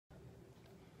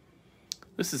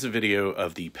This is a video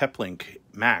of the Peplink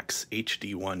MAX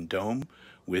HD1 Dome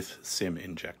with SIM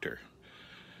Injector.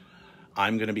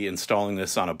 I'm going to be installing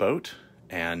this on a boat,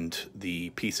 and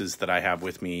the pieces that I have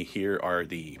with me here are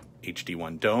the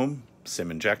HD1 Dome,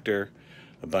 SIM Injector,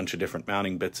 a bunch of different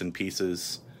mounting bits and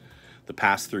pieces, the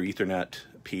pass-through Ethernet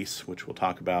piece, which we'll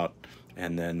talk about,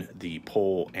 and then the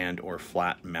pole and or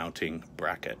flat mounting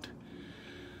bracket.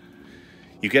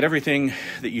 You get everything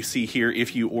that you see here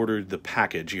if you ordered the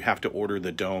package. You have to order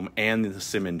the dome and the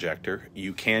SIM injector.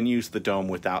 You can use the dome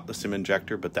without the SIM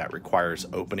injector, but that requires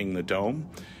opening the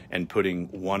dome and putting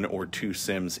 1 or 2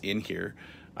 SIMs in here,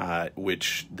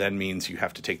 which then means you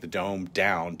have to take the dome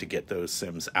down to get those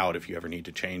SIMs out if you ever need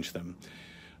to change them.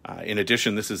 In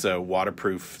addition, this is a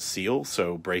waterproof seal,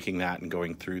 so breaking that and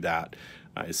going through that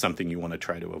is something you want to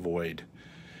try to avoid.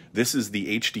 This is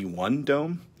the HD1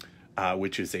 Dome,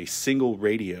 which is a single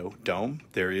radio dome.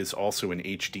 There is also an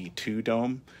HD2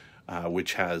 dome,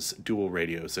 which has dual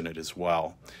radios in it as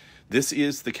well. This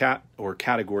is the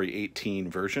category 18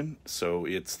 version, so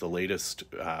it's the latest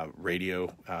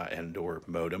radio and or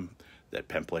modem that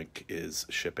Peplink is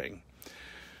shipping.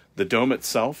 The dome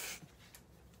itself,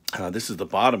 this is the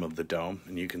bottom of the dome,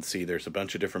 and you can see there's a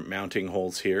bunch of different mounting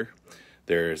holes here.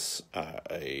 There's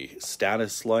a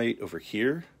status light over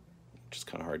here, which is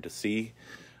kind of hard to see.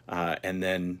 And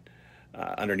then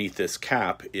underneath this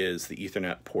cap is the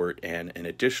Ethernet port and an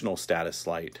additional status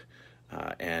light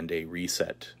and a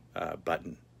reset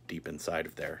button deep inside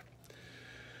of there.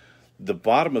 The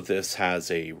bottom of this has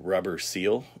a rubber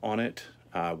seal on it,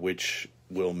 which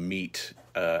will meet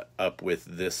up with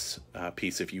this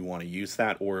piece if you want to use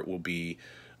that, or it will be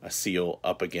a seal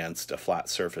up against a flat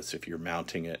surface if you're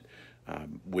mounting it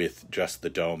with just the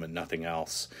dome and nothing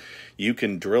else. You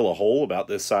can drill a hole about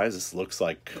this size. This looks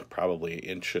like probably 1.25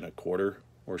 inches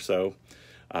or so,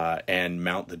 and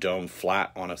mount the dome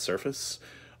flat on a surface.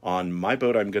 On my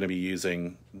boat, I'm going to be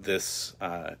using this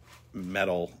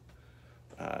metal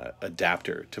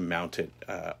adapter to mount it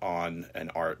on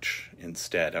an arch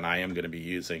instead, and I am going to be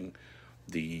using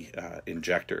the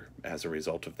injector as a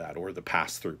result of that, or the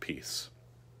pass-through piece.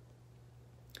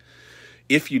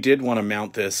 If you did want to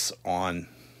mount this on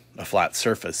a flat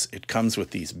surface, it comes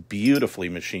with these beautifully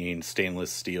machined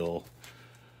stainless steel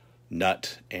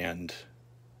nut and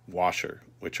washer,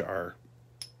 which are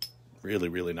really,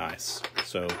 really nice.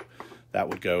 So that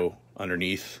would go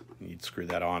underneath, you'd screw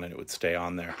that on and it would stay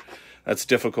on there. That's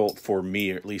difficult for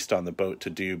me, at least on the boat, to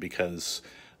do because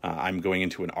I'm going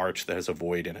into an arch that has a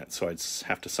void in it. So I'd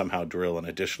have to somehow drill an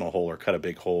additional hole or cut a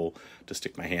big hole to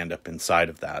stick my hand up inside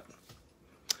of that.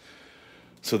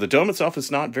 So the dome itself is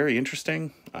not very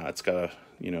interesting. It's got a,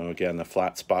 again, the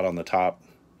flat spot on the top.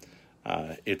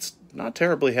 It's not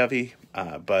terribly heavy,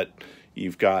 but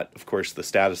you've got, of course, the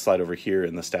status light over here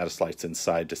and the status lights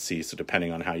inside to see. So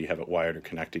depending on how you have it wired or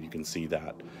connected, you can see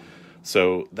that.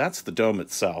 So that's the dome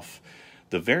itself.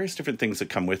 The various different things that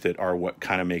come with it are what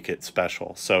kind of make it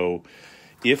special. So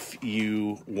if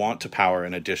you want to power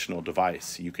an additional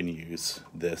device, you can use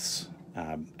this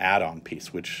add-on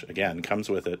piece, which again comes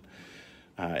with it.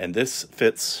 And this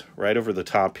fits right over the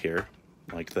top here,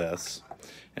 like this,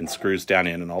 and screws down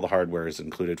in, and all the hardware is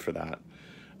included for that.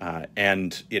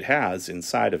 And it has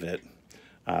inside of it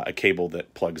a cable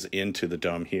that plugs into the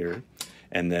dome here,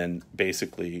 and then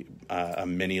basically a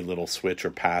mini little switch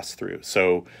or pass-through.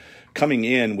 So coming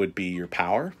in would be your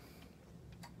power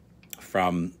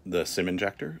from the SIM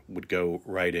injector, would go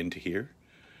right into here.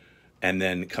 And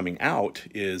then coming out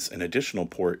is an additional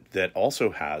port that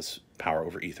also has power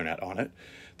over Ethernet on it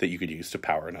that you could use to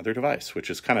power another device, which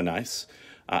is kind of nice.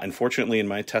 Unfortunately, in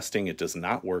my testing, it does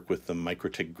not work with the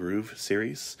MikroTik Groove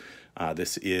series.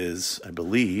 This is, I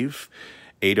believe,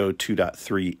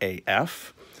 802.3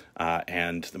 AF,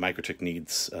 and the MikroTik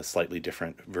needs a slightly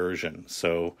different version.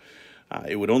 So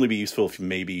it would only be useful if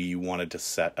maybe you wanted to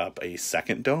set up a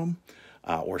second dome,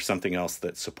 or something else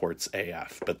that supports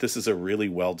AF. But this is a really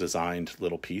well-designed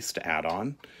little piece to add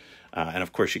on. And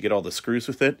of course, you get all the screws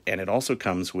with it, and it also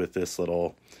comes with this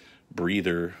little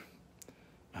breather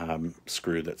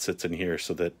screw that sits in here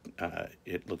so that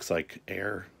it looks like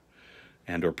air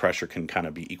and or pressure can kind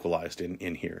of be equalized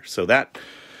in here. So that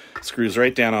screws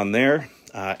right down on there.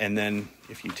 And then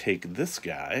if you take this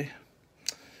guy,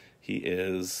 he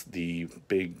is the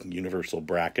big universal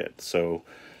bracket. So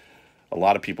a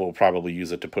lot of people will probably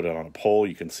use it to put it on a pole.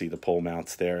 You can see the pole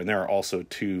mounts there. And there are also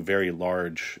 2 very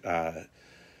large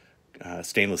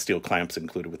stainless steel clamps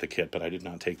included with the kit, but I did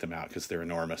not take them out because they're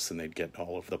enormous and they'd get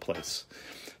all over the place.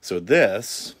 So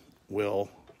this will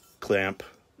clamp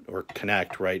or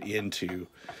connect right into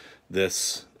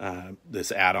this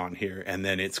this add-on here, and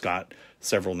then it's got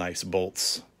several nice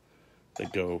bolts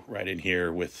that go right in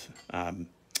here with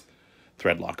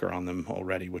thread locker on them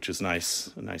already, which is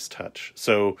nice, a nice touch.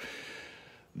 So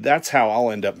that's how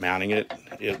I'll end up mounting it.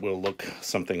 It will look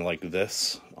something like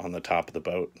this on the top of the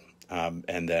boat.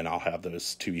 And then I'll have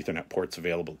those 2 Ethernet ports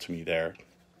available to me there.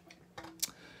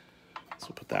 So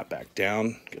put that back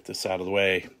down, get this out of the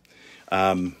way.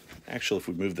 Actually, if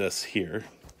we move this here,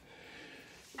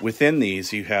 within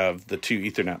these you have the 2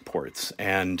 Ethernet ports,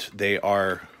 and they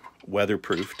are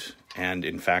weatherproofed. And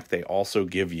in fact, they also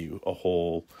give you a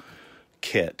whole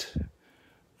kit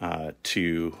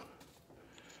to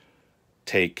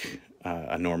take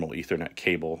a normal Ethernet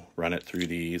cable, run it through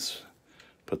these,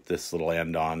 put this little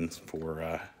end on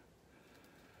for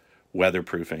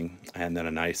weatherproofing, and then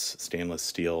a nice stainless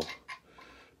steel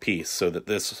piece so that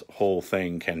this whole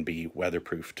thing can be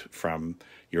weatherproofed from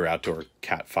your outdoor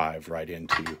Cat 5 right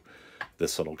into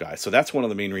this little guy. So that's one of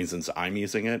the main reasons I'm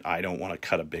using it. I don't want to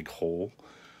cut a big hole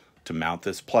to mount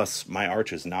this. Plus, my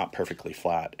arch is not perfectly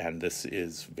flat, and this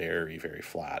is very, very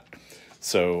flat.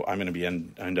 So I'm going to be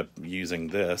end up using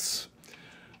this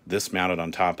mounted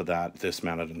on top of that, this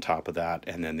mounted on top of that,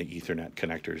 and then the Ethernet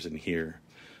connectors in here.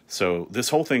 So this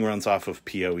whole thing runs off of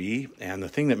PoE, and the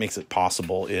thing that makes it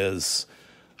possible is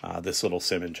this little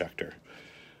SIM injector.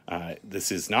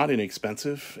 This is not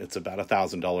inexpensive. It's about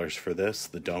 $1,000 for this.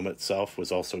 The dome itself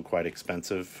was also quite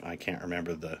expensive. I can't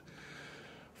remember the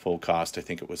full cost. I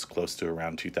think it was close to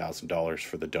around $2,000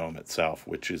 for the dome itself,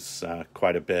 which is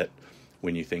quite a bit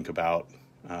when you think about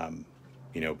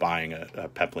buying a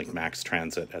Peplink MAX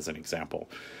Transit as an example.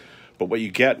 But what you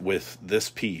get with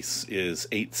this piece is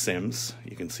 8 SIMs.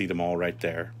 You can see them all right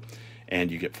there. And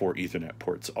you get 4 Ethernet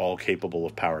ports, all capable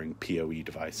of powering PoE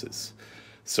devices.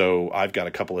 So I've got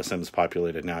a couple of SIMs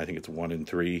populated now. I think it's 1 and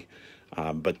 3.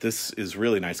 But this is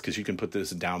really nice because you can put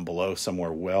this down below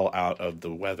somewhere well out of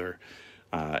the weather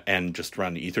and just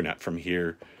run Ethernet from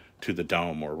here to the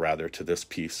dome, or rather to this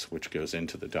piece which goes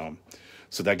into the dome.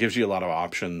 So that gives you a lot of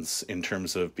options in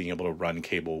terms of being able to run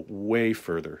cable way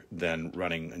further than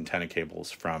running antenna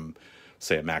cables from,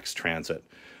 say, a Max Transit.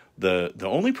 The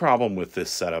only problem with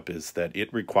this setup is that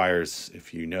it requires,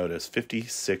 if you notice,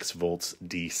 56 volts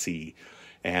DC.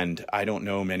 And I don't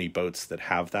know many boats that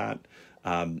have that.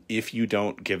 If you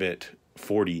don't give it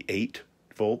 48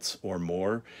 volts or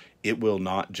more, it will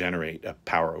not generate a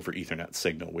power over Ethernet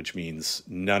signal, which means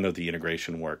none of the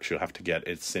integration works. You'll have to get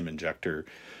its SIM injector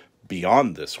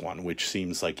beyond this one, which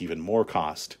seems like even more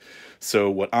cost. So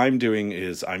what I'm doing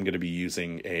is I'm going to be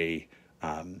using a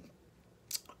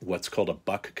what's called a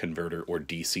buck converter, or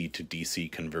DC to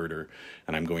DC converter,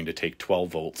 and I'm going to take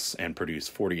 12 volts and produce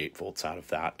 48 volts out of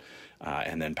that,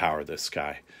 and then power this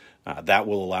guy. That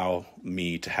will allow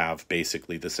me to have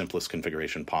basically the simplest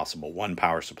configuration possible. One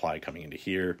power supply coming into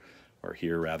here, or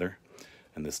here rather,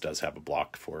 and this does have a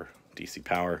block for DC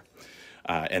power,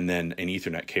 and then an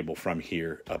Ethernet cable from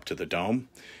here up to the dome,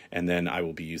 and then I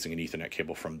will be using an Ethernet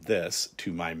cable from this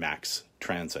to my Max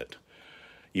Transit.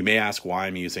 You may ask why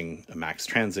I'm using a Max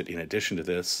Transit in addition to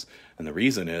this, and the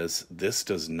reason is this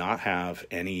does not have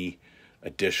any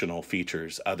additional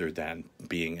features other than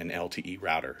being an LTE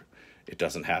router. It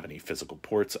doesn't have any physical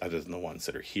ports other than the ones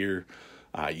that are here.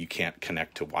 You can't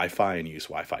connect to Wi-Fi and use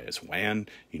Wi-Fi as WAN.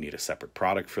 You need a separate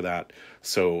product for that.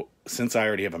 So since I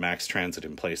already have a Max Transit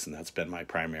in place, and that's been my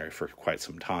primary for quite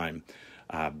some time,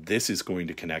 this is going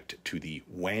to connect to the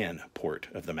WAN port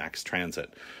of the Max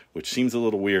Transit, which seems a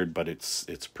little weird, but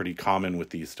it's pretty common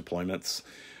with these deployments.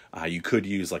 You could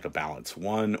use like a Balance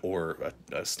 1 or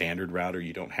a standard router.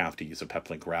 You don't have to use a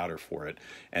Peplink router for it,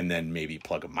 and then maybe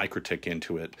plug a MikroTik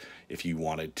into it if you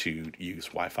wanted to use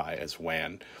Wi-Fi as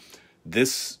WAN.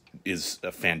 This is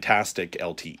a fantastic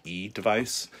LTE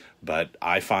device, but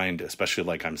I find, especially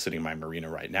like I'm sitting in my marina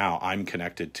right now, I'm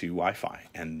connected to Wi-Fi,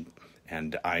 and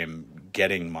I am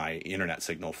getting my internet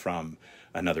signal from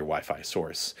another Wi-Fi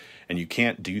source. And you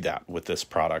can't do that with this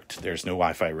product. There's no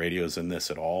Wi-Fi radios in this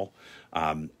at all.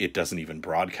 It doesn't even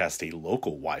broadcast a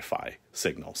local Wi-Fi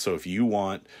signal. So if you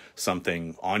want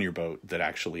something on your boat that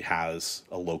actually has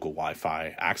a local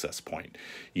Wi-Fi access point,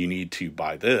 you need to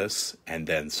buy this and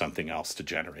then something else to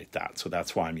generate that. So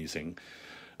that's why I'm using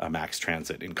a Max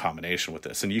Transit in combination with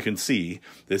this. And you can see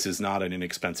this is not an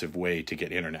inexpensive way to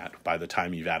get internet. By the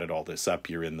time you've added all this up,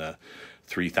 you're in the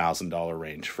 $3,000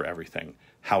 range for everything.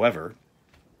 However,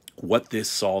 what this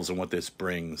solves and what this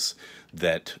brings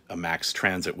that a Max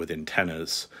Transit with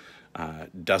antennas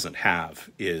doesn't have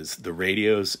is the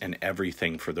radios and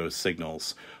everything for those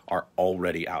signals are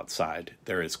already outside.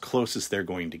 They're as close as they're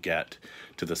going to get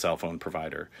to the cell phone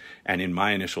provider. And in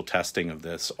my initial testing of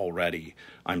this already,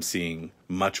 I'm seeing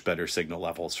much better signal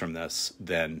levels from this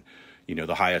than you know,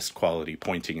 the highest quality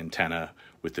pointing antenna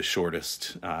with the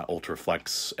shortest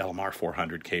Ultraflex LMR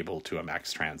 400 cable to a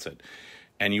Max Transit.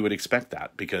 And you would expect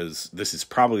that because this is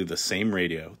probably the same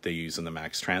radio they use in the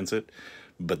Max Transit,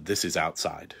 but this is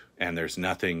outside and there's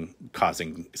nothing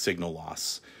causing signal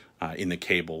loss in the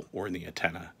cable or in the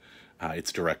antenna.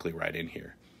 It's directly right in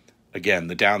here. Again,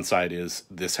 the downside is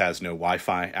this has no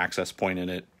Wi-Fi access point in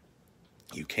it.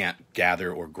 You can't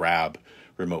gather or grab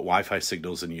remote Wi-Fi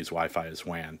signals and use Wi-Fi as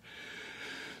WAN.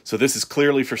 So this is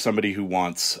clearly for somebody who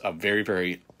wants a very,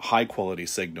 very high quality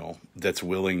signal that's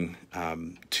willing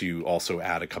to also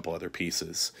add a couple other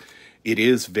pieces. It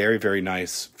is very, very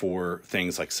nice for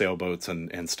things like sailboats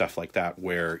and stuff like that,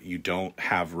 where you don't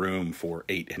have room for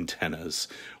 8 antennas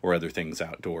or other things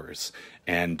outdoors,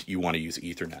 and you want to use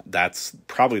Ethernet. That's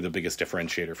probably the biggest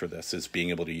differentiator for this, is being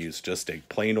able to use just a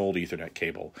plain old Ethernet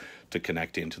cable to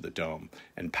connect into the dome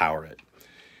and power it.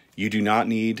 You do not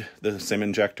need the SIM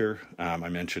injector. I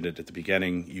mentioned it at the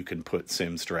beginning. You can put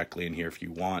SIMs directly in here if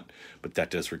you want, but that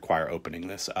does require opening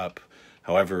this up.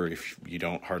 However, if you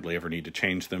don't hardly ever need to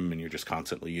change them and you're just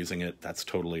constantly using it, that's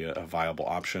totally a viable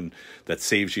option. That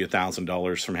saves you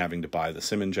 $1,000 from having to buy the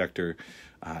SIM injector.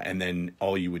 And then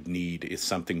all you would need is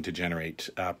something to generate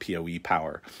PoE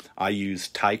power. I use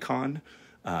Tycon.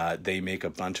 They make a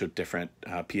bunch of different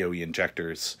PoE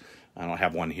injectors. I don't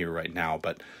have one here right now,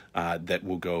 but that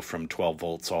will go from 12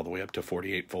 volts all the way up to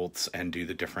 48 volts and do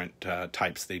the different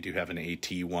types. They do have an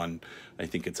AT one. I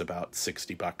think it's about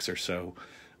 $60 or so.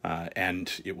 And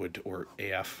it would, or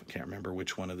AF, can't remember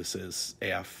which one of this is,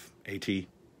 AF, AT,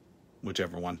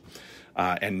 whichever one.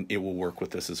 And it will work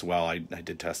with this as well. I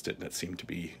did test it and it seemed to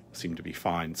be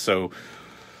fine. So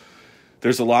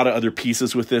there's a lot of other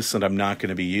pieces with this that I'm not going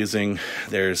to be using.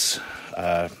 There's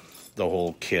the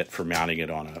whole kit for mounting it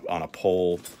on a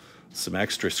pole, some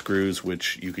extra screws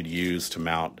which you could use to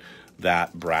mount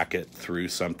that bracket through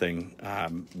something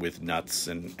with nuts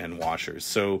and washers.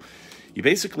 So you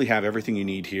basically have everything you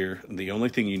need here. The only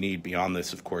thing you need beyond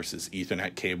this, of course, is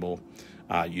Ethernet cable.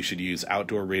 You should use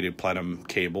outdoor rated plenum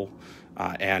cable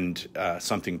and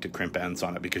something to crimp ends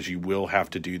on it, because you will have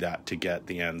to do that to get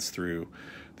the ends through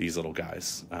these little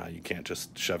guys. You can't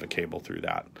just shove a cable through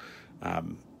that.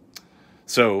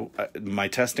 So my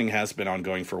testing has been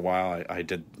ongoing for a while. I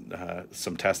did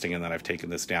some testing, and then I've taken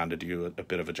this down to do a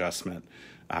bit of adjustment.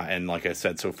 And like I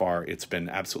said, so far, it's been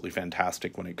absolutely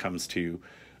fantastic when it comes to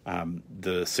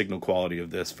the signal quality of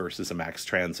this versus a Max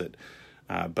Transit.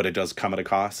 But it does come at a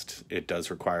cost. It does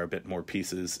require a bit more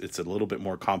pieces. It's a little bit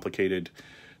more complicated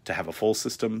to have a full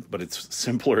system, but it's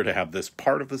simpler to have this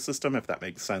part of the system, if that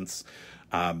makes sense.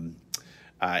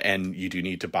 And you do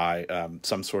need to buy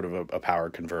some sort of a power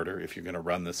converter if you're going to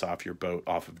run this off your boat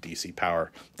off of DC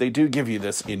power. They do give you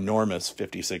this enormous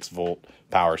 56 volt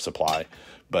power supply,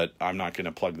 but I'm not going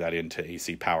to plug that into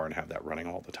AC power and have that running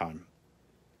all the time.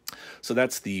 So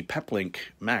that's the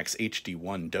Peplink MAX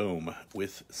HD1 Dome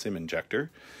with SIM injector.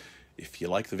 If you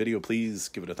like the video, please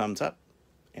give it a thumbs up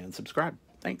and subscribe.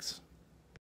 Thanks.